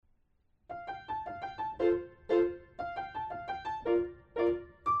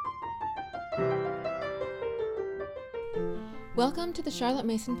Welcome to the Charlotte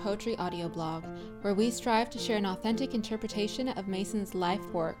Mason Poetry audio blog, where we strive to share an authentic interpretation of Mason's life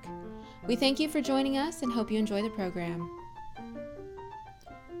work. We thank you for joining us and hope you enjoy the program.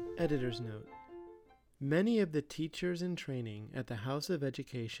 Editor's note. Many of the teachers in training at the House of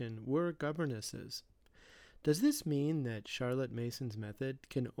Education were governesses. Does this mean that Charlotte Mason's method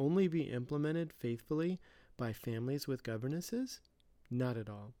can only be implemented faithfully by families with governesses? Not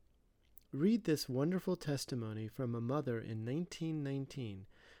at all. Read this wonderful testimony from a mother in 1919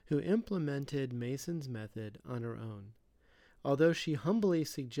 who implemented Mason's method on her own. Although she humbly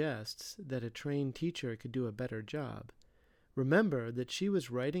suggests that a trained teacher could do a better job, remember that she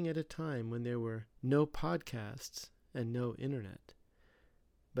was writing at a time when there were no podcasts and no internet.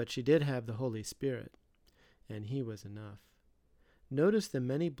 But she did have the Holy Spirit, and he was enough. Notice the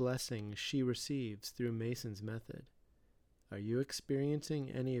many blessings she receives through Mason's method. Are you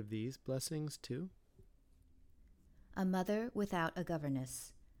experiencing any of these blessings too? A Mother Without a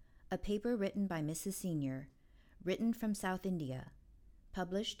Governess, a paper written by Mrs. Senior, written from South India,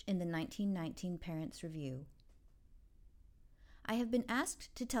 published in the 1919 Parents' Review. I have been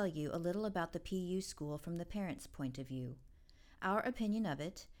asked to tell you a little about the PU school from the parents' point of view, our opinion of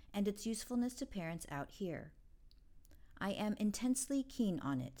it, and its usefulness to parents out here. I am intensely keen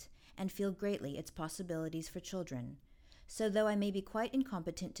on it and feel greatly its possibilities for children. So though I may be quite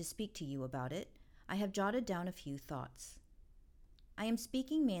incompetent to speak to you about it, I have jotted down a few thoughts. I am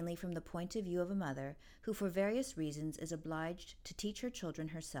speaking mainly from the point of view of a mother who for various reasons is obliged to teach her children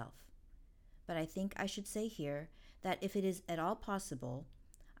herself. But I think I should say here that if it is at all possible,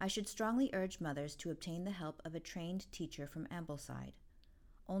 I should strongly urge mothers to obtain the help of a trained teacher from Ambleside.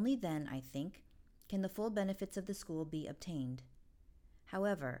 Only then, I think, can the full benefits of the school be obtained.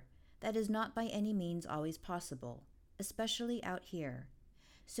 However, that is not by any means always possible, especially out here.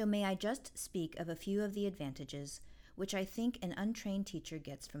 So may I just speak of a few of the advantages which I think an untrained teacher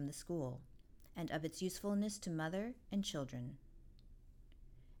gets from the school, and of its usefulness to mother and children.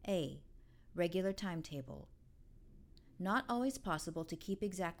 A. Regular timetable. Not always possible to keep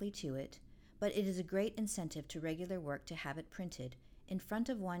exactly to it, but it is a great incentive to regular work to have it printed in front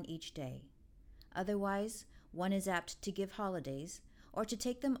of one each day. Otherwise, one is apt to give holidays or to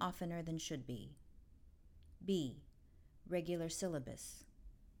take them oftener than should be. B. Regular syllabus.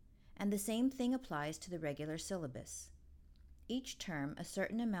 And the same thing applies to the regular syllabus. Each term a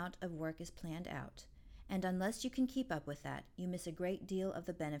certain amount of work is planned out, and unless you can keep up with that, you miss a great deal of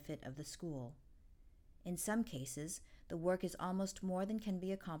the benefit of the school. In some cases, the work is almost more than can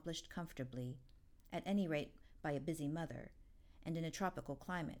be accomplished comfortably, at any rate by a busy mother, and in a tropical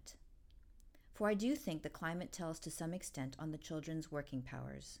climate. For I do think the climate tells to some extent on the children's working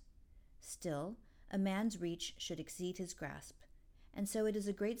powers. Still, a man's reach should exceed his grasp, and so it is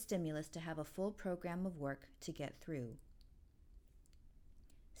a great stimulus to have a full program of work to get through.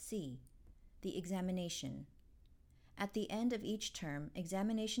 C. The examination. At the end of each term,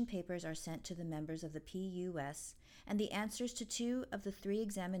 examination papers are sent to the members of the PUS, and the answers to 2 of the 3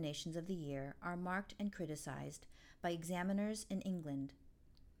 examinations of the year are marked and criticized by examiners in England.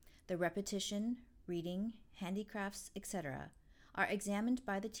 The repetition, reading, handicrafts, etc., are examined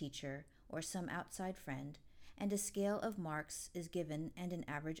by the teacher or some outside friend, and a scale of marks is given and an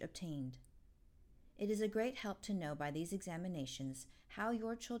average obtained. It is a great help to know by these examinations how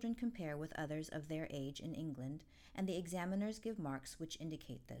your children compare with others of their age in England, and the examiners give marks which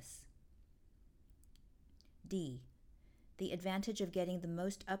indicate this. D. The advantage of getting the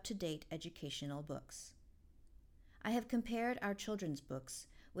most up-to-date educational books. I have compared our children's books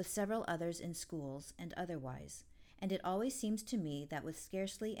with several others in schools and otherwise, and it always seems to me that with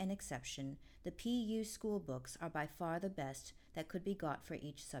scarcely an exception, the PU school books are by far the best that could be got for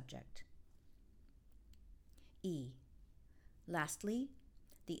each subject. E. Lastly,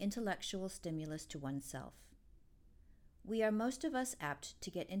 the intellectual stimulus to oneself. We are most of us apt to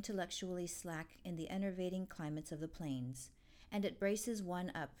get intellectually slack in the enervating climates of the plains, and it braces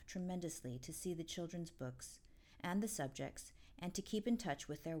one up tremendously to see the children's books and the subjects and to keep in touch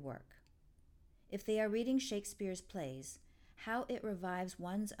with their work. If they are reading Shakespeare's plays, how it revives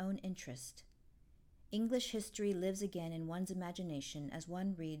one's own interest. English history lives again in one's imagination as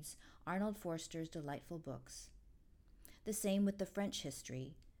one reads Arnold Forster's delightful books. The same with the French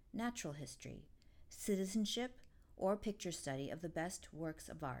history, natural history, citizenship, or picture study of the best works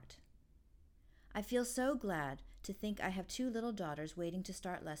of art. I feel so glad to think I have 2 little daughters waiting to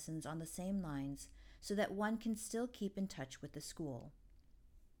start lessons on the same lines so that one can still keep in touch with the school.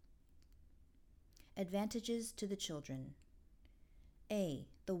 Advantages to the children. A.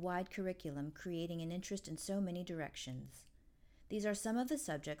 The wide curriculum creating an interest in so many directions. These are some of the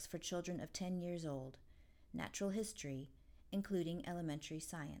subjects for children of 10 years old: natural history, including elementary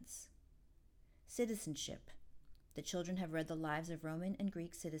science. Citizenship. The children have read the lives of Roman and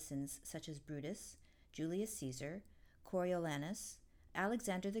Greek citizens such as Brutus, Julius Caesar, Coriolanus,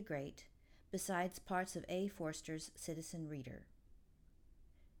 Alexander the Great, besides parts of A. Forster's Citizen Reader.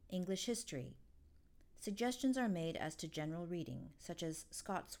 English history. Suggestions are made as to general reading, such as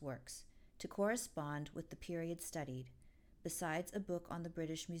Scott's works, to correspond with the period studied, besides a book on the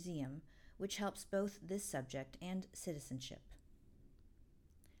British Museum, which helps both this subject and citizenship.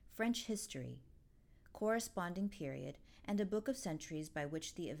 French history. Corresponding period, and a book of centuries by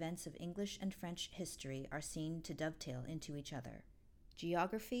which the events of English and French history are seen to dovetail into each other.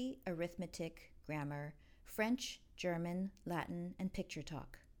 Geography, arithmetic, grammar, French, German, Latin, and picture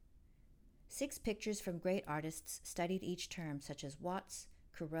talk. 6 pictures from great artists studied each term, such as Watts,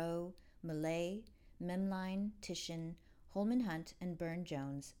 Corot, Millet, Memline, Titian, Holman Hunt, and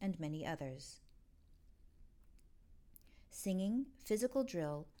Burne-Jones, and many others. Singing, physical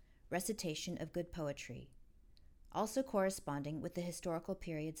drill, recitation of good poetry, also corresponding with the historical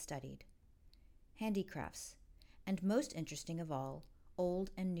period studied. Handicrafts, and most interesting of all,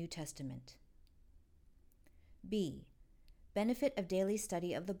 Old and New Testament. B. Benefit of daily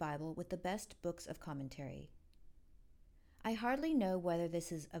study of the Bible with the best books of commentary. I hardly know whether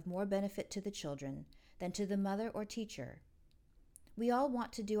this is of more benefit to the children than to the mother or teacher. We all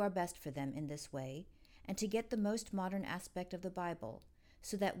want to do our best for them in this way, and to get the most modern aspect of the Bible,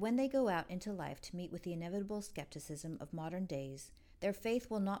 so that when they go out into life to meet with the inevitable skepticism of modern days, their faith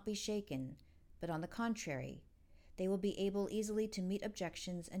will not be shaken, but on the contrary, they will be able easily to meet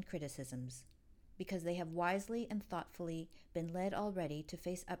objections and criticisms, because they have wisely and thoughtfully been led already to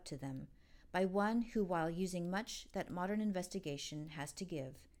face up to them by one who, while using much that modern investigation has to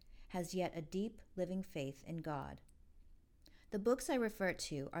give, has yet a deep, living faith in God. The books I refer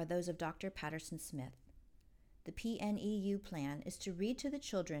to are those of Dr. Patterson Smith. The PNEU plan is to read to the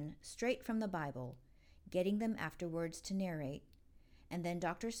children straight from the Bible, getting them afterwards to narrate, and then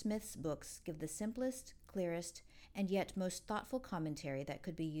Dr. Smith's books give the simplest, clearest, and yet most thoughtful commentary that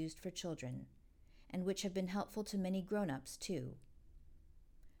could be used for children, and which have been helpful to many grown-ups too.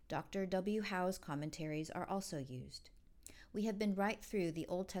 Dr. W. Howe's commentaries are also used. We have been right through the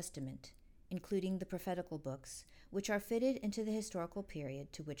Old Testament, including the prophetical books, which are fitted into the historical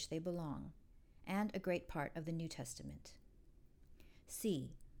period to which they belong, and a great part of the New Testament.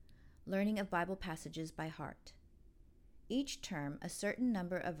 C. Learning of Bible passages by heart. Each term, a certain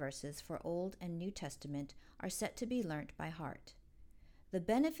number of verses for Old and New Testament are set to be learnt by heart. The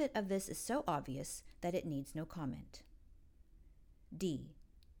benefit of this is so obvious that it needs no comment. D.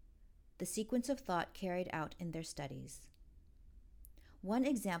 The sequence of thought carried out in their studies. One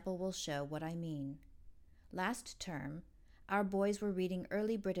example will show what I mean. Last term, our boys were reading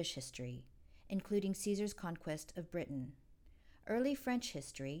early British history, including Caesar's conquest of Britain, early French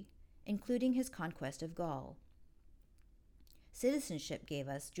history, including his conquest of Gaul. Citizenship gave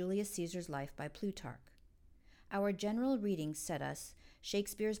us Julius Caesar's life by Plutarch. Our general readings set us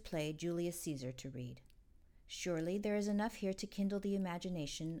Shakespeare's play Julius Caesar to read. Surely there is enough here to kindle the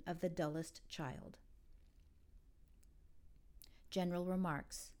imagination of the dullest child. General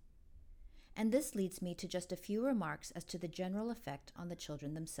remarks. And this leads me to just a few remarks as to the general effect on the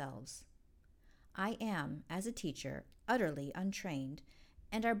children themselves. I am, as a teacher, utterly untrained,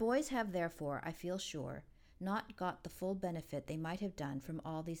 and our boys have therefore, I feel sure, not got the full benefit they might have done from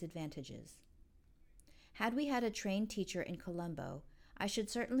all these advantages. Had we had a trained teacher in Colombo, I should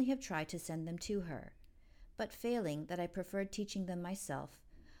certainly have tried to send them to her, but failing that I preferred teaching them myself,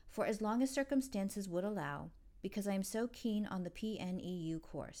 for as long as circumstances would allow, because I am so keen on the PNEU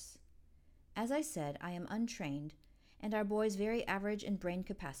course. As I said, I am untrained, and our boys very average in brain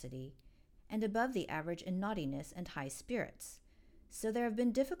capacity, and above the average in naughtiness and high spirits. So there have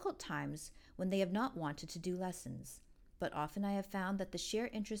been difficult times when they have not wanted to do lessons, but often I have found that the sheer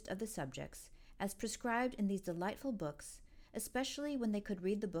interest of the subjects, as prescribed in these delightful books, especially when they could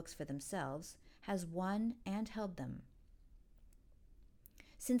read the books for themselves, has won and held them.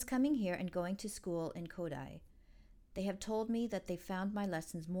 Since coming here and going to school in Kodai, they have told me that they found my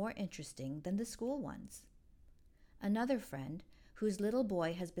lessons more interesting than the school ones. Another friend, whose little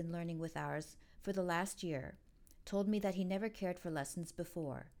boy has been learning with ours for the last year, told me that he never cared for lessons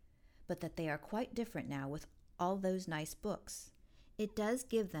before, but that they are quite different now with all those nice books. It does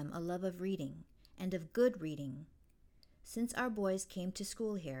give them a love of reading, and of good reading. Since our boys came to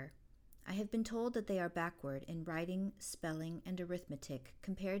school here, I have been told that they are backward in writing, spelling, and arithmetic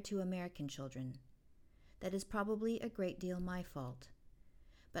compared to American children. That is probably a great deal my fault,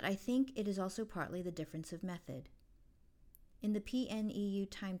 but I think it is also partly the difference of method. In the PNEU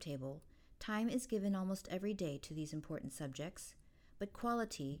timetable, time is given almost every day to these important subjects, but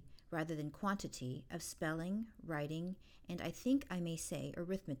quality rather than quantity of spelling, writing, and I think I may say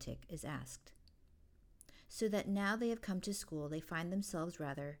arithmetic is asked. So that now they have come to school, they find themselves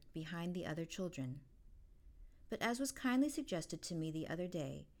rather behind the other children. But as was kindly suggested to me the other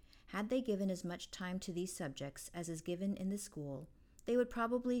day, had they given as much time to these subjects as is given in the school, they would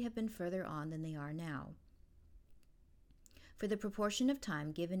probably have been further on than they are now. For the proportion of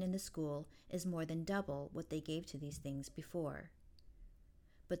time given in the school is more than double what they gave to these things before.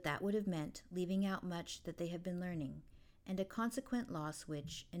 But that would have meant leaving out much that they have been learning, and a consequent loss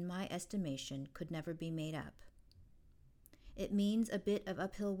which, in my estimation, could never be made up. It means a bit of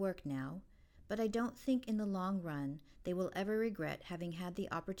uphill work now, but I don't think in the long run they will ever regret having had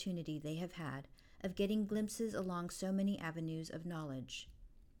the opportunity they have had of getting glimpses along so many avenues of knowledge.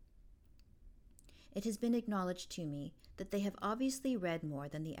 It has been acknowledged to me that they have obviously read more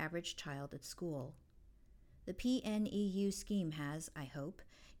than the average child at school. The PNEU scheme has, I hope,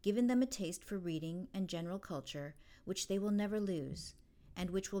 given them a taste for reading and general culture which they will never lose,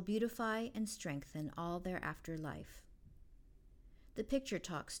 and which will beautify and strengthen all their after life. The picture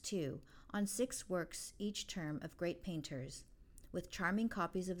talks, too, on 6 works each term of great painters, with charming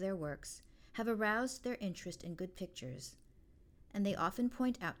copies of their works, have aroused their interest in good pictures, and they often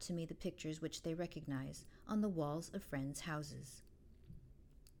point out to me the pictures which they recognize on the walls of friends' houses.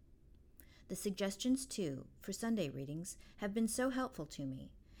 The suggestions, too, for Sunday readings have been so helpful to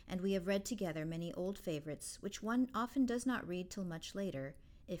me, and we have read together many old favorites which one often does not read till much later,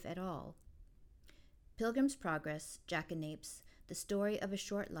 if at all. Pilgrim's Progress, Jackanapes, The Story of a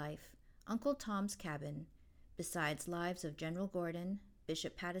Short Life, Uncle Tom's Cabin, besides lives of General Gordon,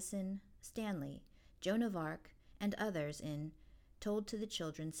 Bishop Pattison, Stanley, Joan of Arc, and others in Told to the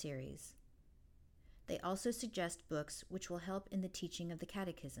Children series. They also suggest books which will help in the teaching of the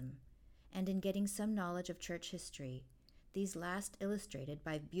Catechism, and in getting some knowledge of church history, these last illustrated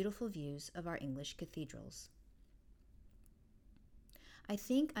by beautiful views of our English cathedrals. I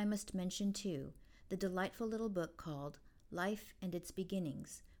think I must mention, too, the delightful little book called Life and Its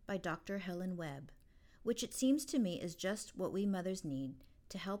Beginnings by Dr. Helen Webb, which it seems to me is just what we mothers need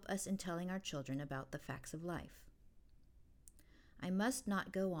to help us in telling our children about the facts of life. I must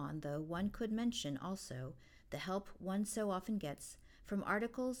not go on, though one could mention also the help one so often gets from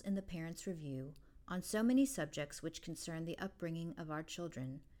articles in the Parents' Review on so many subjects which concern the upbringing of our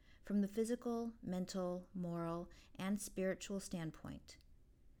children, from the physical, mental, moral, and spiritual standpoint.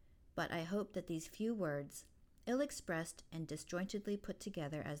 But I hope that these few words, ill-expressed and disjointedly put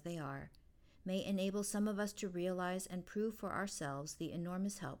together as they are, may enable some of us to realize and prove for ourselves the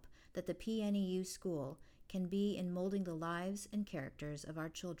enormous help that the PNEU school can be in molding the lives and characters of our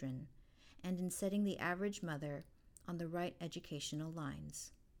children, and in setting the average mother on the right educational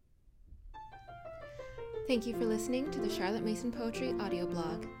lines. Thank you for listening to the Charlotte Mason Poetry audio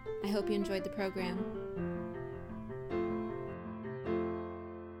blog. I hope you enjoyed the program.